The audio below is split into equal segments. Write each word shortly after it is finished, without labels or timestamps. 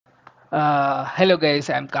Hello guys,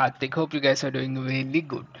 I'm Karthik. Hope you guys are doing really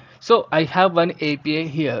good. So I have one API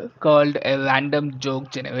here called a random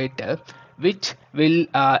joke generator, which will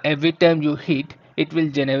every time you hit, it will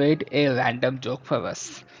generate a random joke for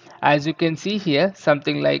us. As you can see here,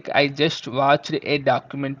 something like I just watched a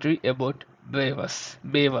documentary about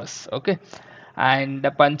beavers, okay? And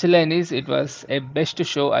the punchline is it was a best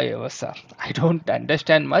show I ever saw. I don't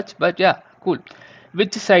understand much, but yeah, cool.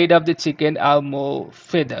 Which side of the chicken are more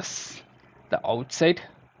feathers? The outside,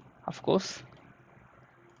 of course.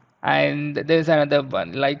 And there's another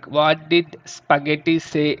one like, what did spaghetti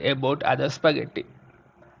say about other spaghetti?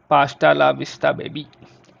 Pasta la vista, baby.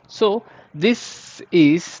 So this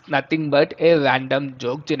is nothing but a random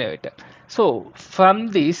joke generator. So from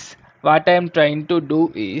this, what I am trying to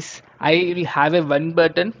do is I will have a one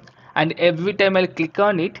button, and every time I click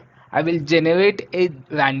on it, I will generate a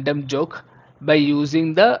random joke by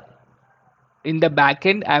using the in the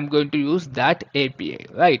backend. I'm going to use that API,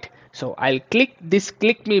 right? So I'll click this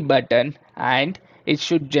click me button, and it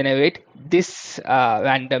should generate this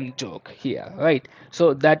random joke here, right?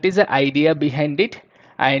 So that is the idea behind it,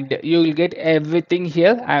 and you will get everything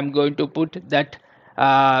here. I'm going to put that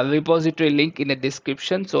repository link in the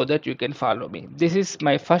description so that you can follow me. This is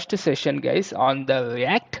my first session, guys, on the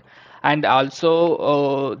React, and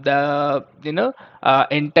also the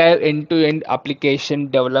entire end-to-end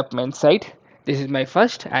application development side. This is my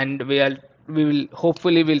first, and we will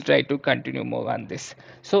hopefully will try to continue more on this.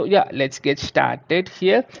 So yeah, let's get started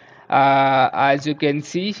here. As you can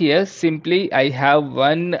see here, simply I have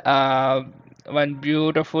one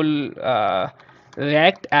beautiful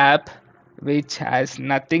React app which has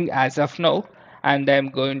nothing as of now, and I'm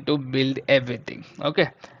going to build everything. Okay,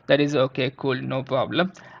 that is okay, cool, no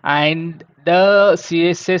problem. And the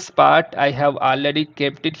CSS part I have already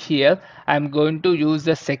kept it here. I'm going to use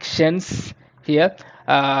the sections here.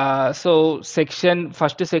 So section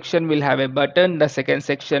first section will have a button, the second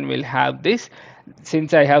section will have this.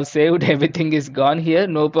 Since I have saved, everything is gone here,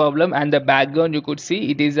 no problem. And the background, you could see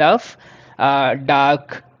it is of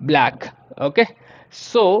dark black. Okay,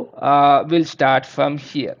 so we'll start from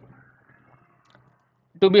here.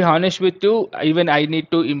 To be honest with you, even I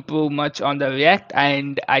need to improve much on the React,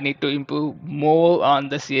 and I need to improve more on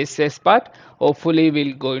the CSS part. Hopefully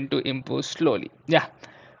we'll going to improve slowly. Yeah,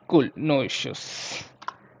 cool, no issues.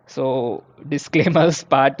 So disclaimers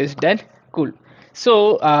part is done. Cool.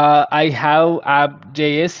 So I have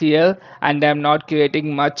app.js here, and I'm not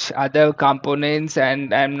creating much other components,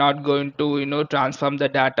 and I'm not going to transform the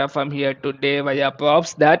data from here to there via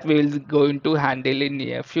props. That we'll going to handle in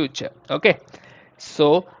near future. Okay.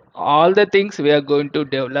 So all the things we are going to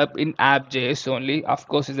develop in app.js only. Of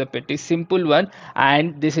course, is a pretty simple one,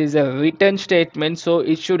 and this is a return statement, so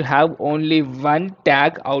it should have only one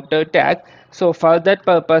tag, outer tag. So for that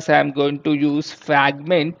purpose, I am going to use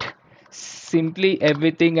fragment. Simply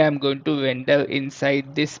everything I am going to render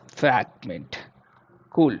inside this fragment.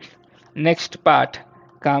 Cool. Next part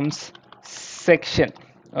comes section.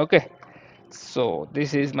 Okay, so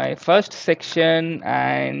this is my first section,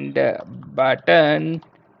 and button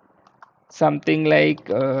something like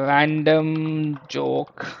random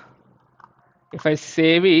joke. If I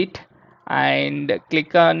save it and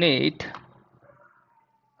click on it,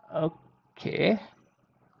 okay,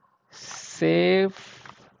 save.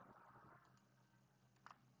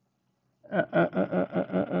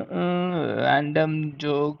 Random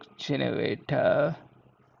joke generator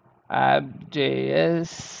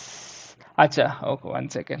app.js. Acha, okay, one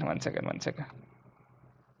second.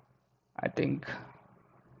 I think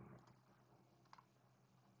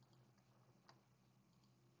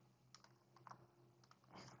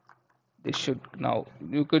this should now,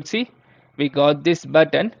 you could see we got this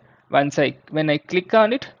button. When I click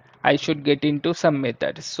on it, I should get into some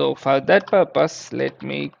method. So for that purpose, let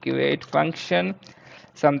me create function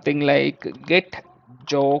something like get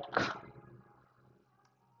joke.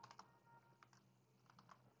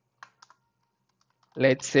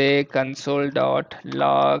 Let's say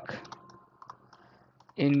console.log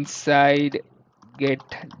inside get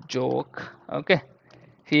joke. Okay,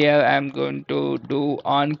 here I'm going to do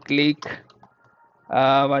on click.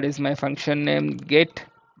 What is my function name? Get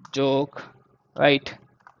joke, right?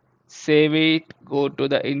 Save it, go to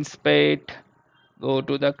the inspect, go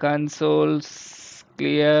to the consoles,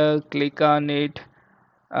 clear, click on it.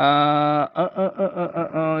 If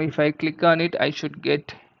I click on it, I should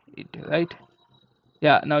get it, right?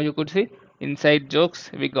 Yeah, now you could see inside jokes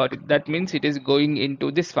we got it. That means it is going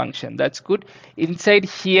into this function. That's good. Inside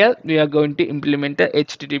here we are going to implement the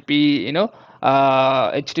HTTP,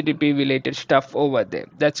 HTTP related stuff over there.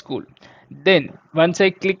 That's cool. Then once I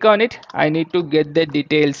click on it, I need to get the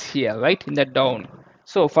details here, right, in the down.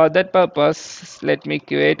 So for that purpose, let me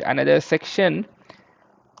create another section.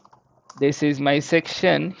 This is my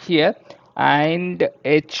section here, and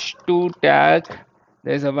h2 tag,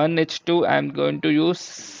 there's a one h2 I'm going to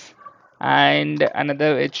use, and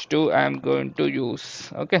another h2 I'm going to use.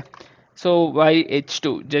 Okay, so why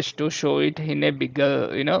h2? Just to show it in a bigger,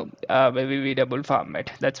 very readable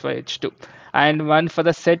format. That's why h2. And one for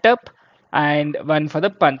the setup and one for the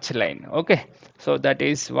punchline. Okay, so that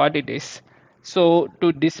is what it is. So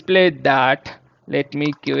to display that, let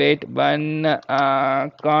me create one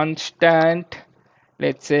constant,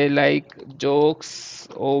 let's say like jokes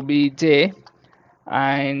obj,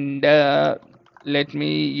 and let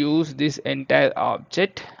me use this entire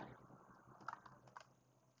object.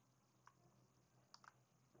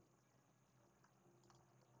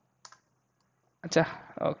 Acha,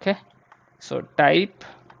 okay, so type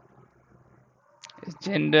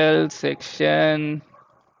general section,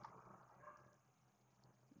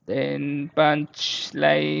 then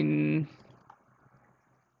punchline,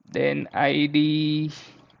 then id.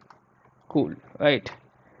 Cool, right?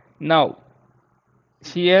 Now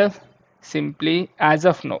here, simply as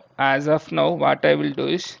of now what I will do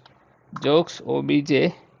is jokes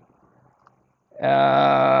obj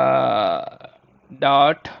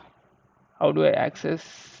dot, how do I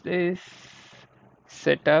access this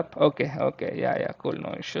setup? Okay, okay, yeah, cool,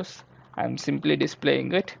 no issues. I'm simply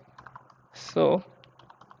displaying it. So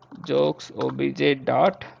jokes obj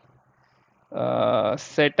dot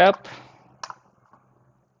setup,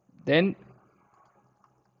 then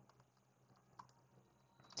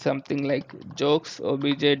something like jokes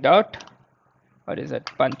obj dot, what is that,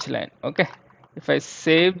 punchline. Okay, if I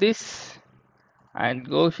save this and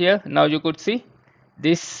go here, now you could see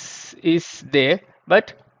this is there,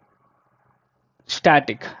 but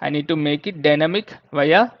static. I need to make it dynamic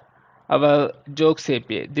via our jokes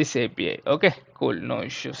API, this API. Okay, cool, no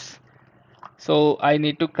issues. So I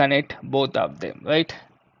need to connect both of them, right?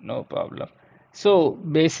 No problem. So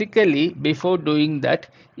basically, before doing that,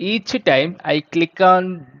 each time I click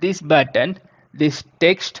on this button, this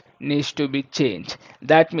text needs to be changed.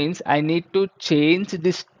 That means I need to change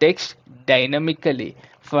this text dynamically.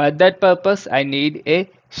 For that purpose, I need a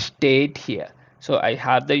state here. So I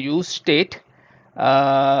have the use state.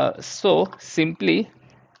 So simply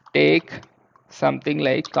take something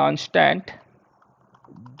like constant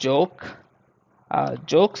jokes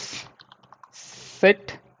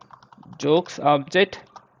set jokes object,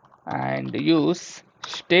 and use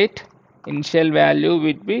state initial value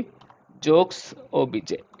would be jokes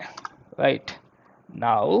obj, right?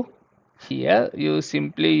 Now here you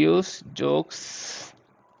simply use jokes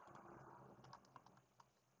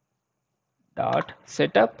dot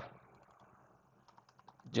setup,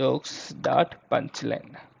 jokes dot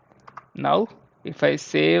punchline. Now if I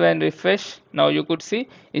save and refresh, now you could see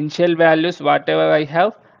initial values whatever I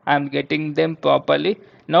have, I'm getting them properly.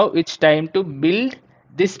 Now it's time to build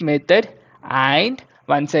this method, and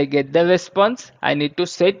once I get the response, I need to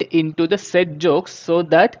set into the set jokes so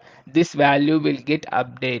that this value will get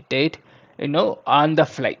updated, on the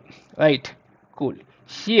fly, right? Cool.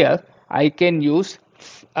 Here I can use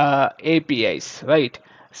APIs, right?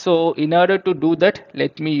 So in order to do that,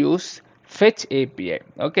 let me use fetch API.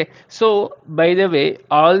 Okay, so by the way,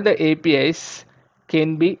 all the APIs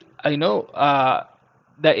can be,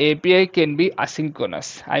 the API can be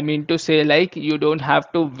asynchronous. I mean to say, like, you don't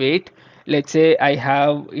have to wait. Let's say I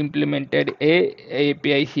have implemented a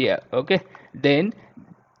API here. Okay, then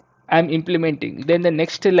I'm implementing, then the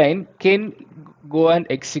next line can go and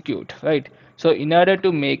execute, right? So in order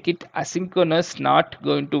to make it asynchronous, not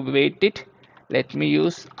going to wait it, let me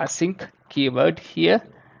use async keyword here,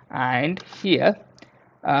 and here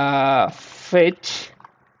fetch,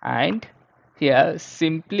 and here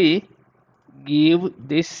simply give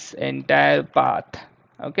this entire path.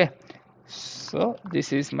 Okay, so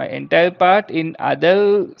this is my entire part. In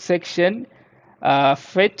other section,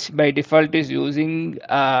 fetch by default is using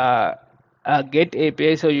get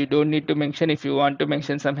API, so you don't need to mention. If you want to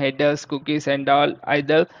mention some headers, cookies and all,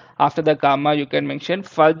 either after the comma you can mention.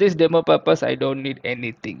 For this demo purpose, I don't need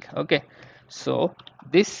anything. Okay, so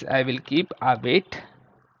this I will keep await.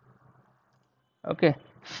 Okay,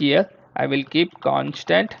 here I will keep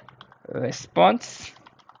constant response,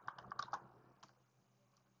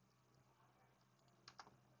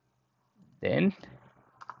 then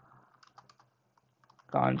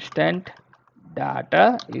constant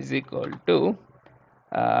data is equal to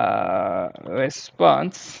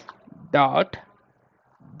response dot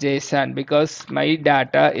JSON, because my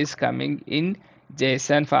data is coming in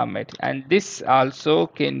JSON format, and this also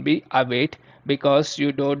can be await because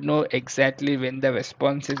you don't know exactly when the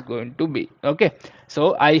response is going to be. Okay,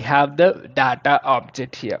 so I have the data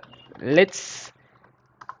object here. Let's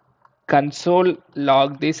console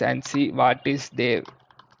log this and see what is there.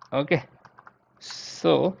 Okay,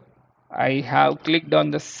 so I have clicked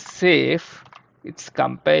on the save. It's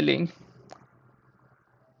compiling.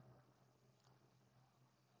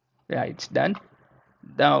 Yeah, it's done.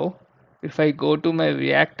 Now if I go to my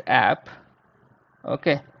React app,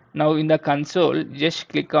 okay, now in the console, just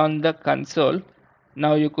click on the console.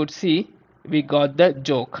 Now you could see we got the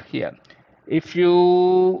joke here. If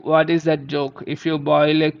you, what is that joke? If you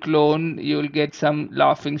boil a clone, you will get some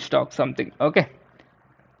laughing stock something. Okay,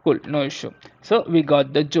 cool, no issue. So we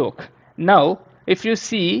got the joke. Now if you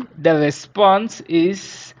see, the response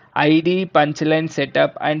is ID, punchline,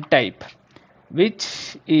 setup and type,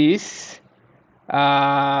 which is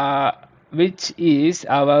uh,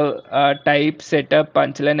 our type, setup,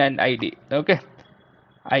 punchline and id. Okay,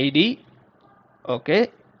 id. Okay,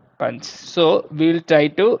 punch. So we will try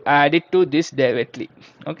to add it to this directly.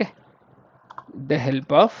 Okay, the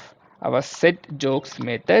help of our set jokes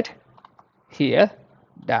method here,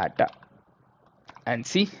 data, and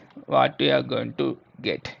see what we are going to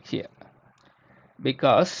get here.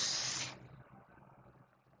 Because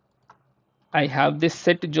I have this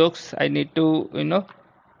set jokes, I need to,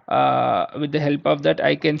 with the help of that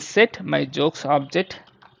I can set my jokes object.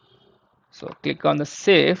 So click on the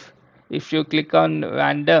save. If you click on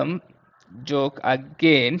random joke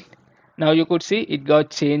again, now you could see it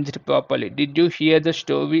got changed properly. Did you hear the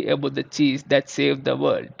story about the cheese that saved the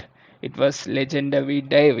world? It was legendary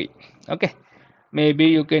diary. Okay, maybe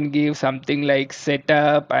you can give something like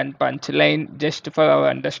setup and punchline just for our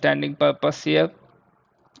understanding purpose here.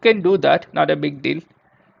 You can do that, not a big deal.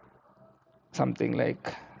 Something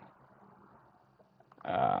like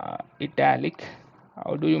italic.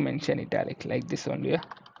 How do you mention italic? Like this only. Yeah?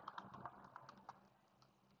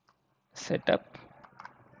 Setup.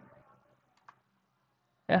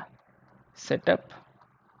 Yeah, setup.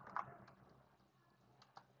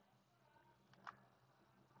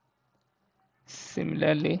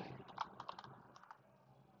 Similarly,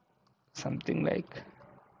 something like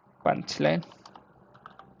punchline.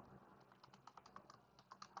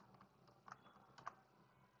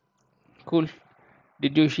 Cool.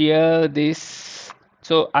 Did you hear this?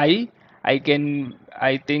 So I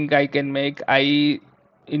think I can make I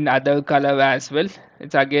in other color as well.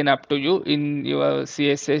 It's again up to you. In your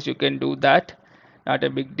CSS you can do that. Not a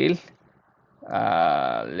big deal.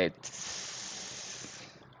 Let's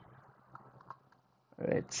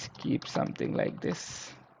keep something like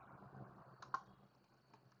this.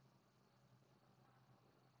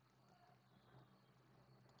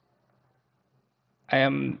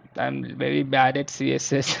 I'm very bad at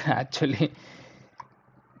CSS actually.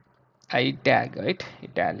 I tag, right?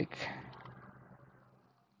 Italic.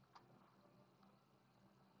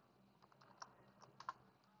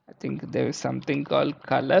 I think there is something called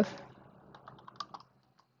color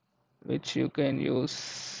which you can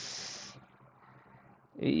use,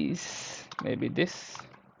 is maybe this.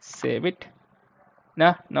 Save it.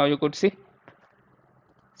 Now you could see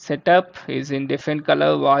setup is in different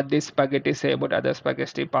color. What this spaghetti say about other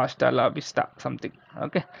spaghetti, pasta, la vista, something.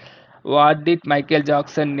 Okay, what did Michael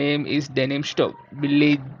Jackson name is denim store?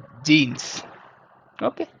 Billie Jeans.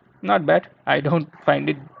 Okay, not bad. I don't find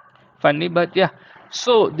it funny, but yeah.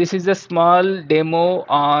 So this is a small demo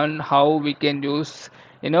on how we can use,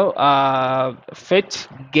 fetch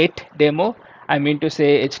get demo. I mean to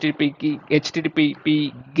say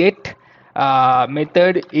HTTP get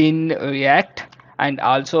method in React, and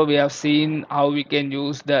also we have seen how we can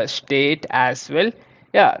use the state as well.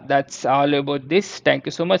 Yeah, that's all about this. Thank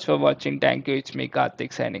you so much for watching. Thank you. It's me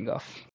Karthik signing off.